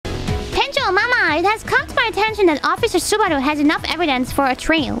Yo, Mama, it has come to my attention that Officer Subaru has enough evidence for a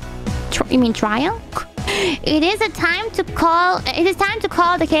trial. You mean trial? It is time to call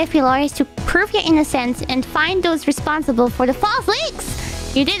the KFP lawyers to prove your innocence and find those responsible for the false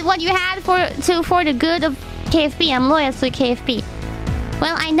leaks. You did what you had for the good of KFP. I'm loyal to KFP.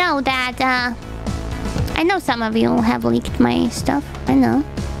 Well, I know that I know some of you have leaked my stuff. I know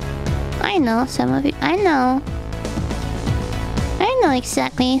some of you. I know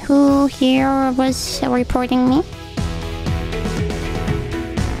exactly who here was reporting me.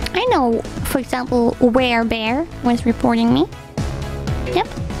 I know, for example, Where Bear was reporting me. Yep.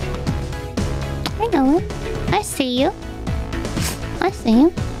 I know it. I see you.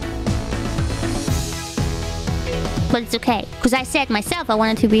 But it's okay, because I said myself I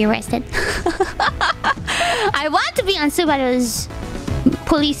wanted to be arrested. I want to be on Subaru's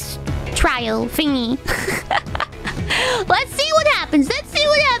police trial thingy. Let's see what happens.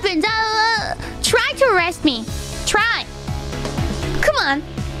 Try to arrest me. Try. Come on,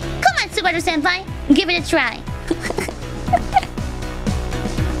 Subaru-senpai. Give it a try.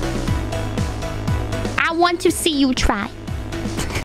 I want to see you try.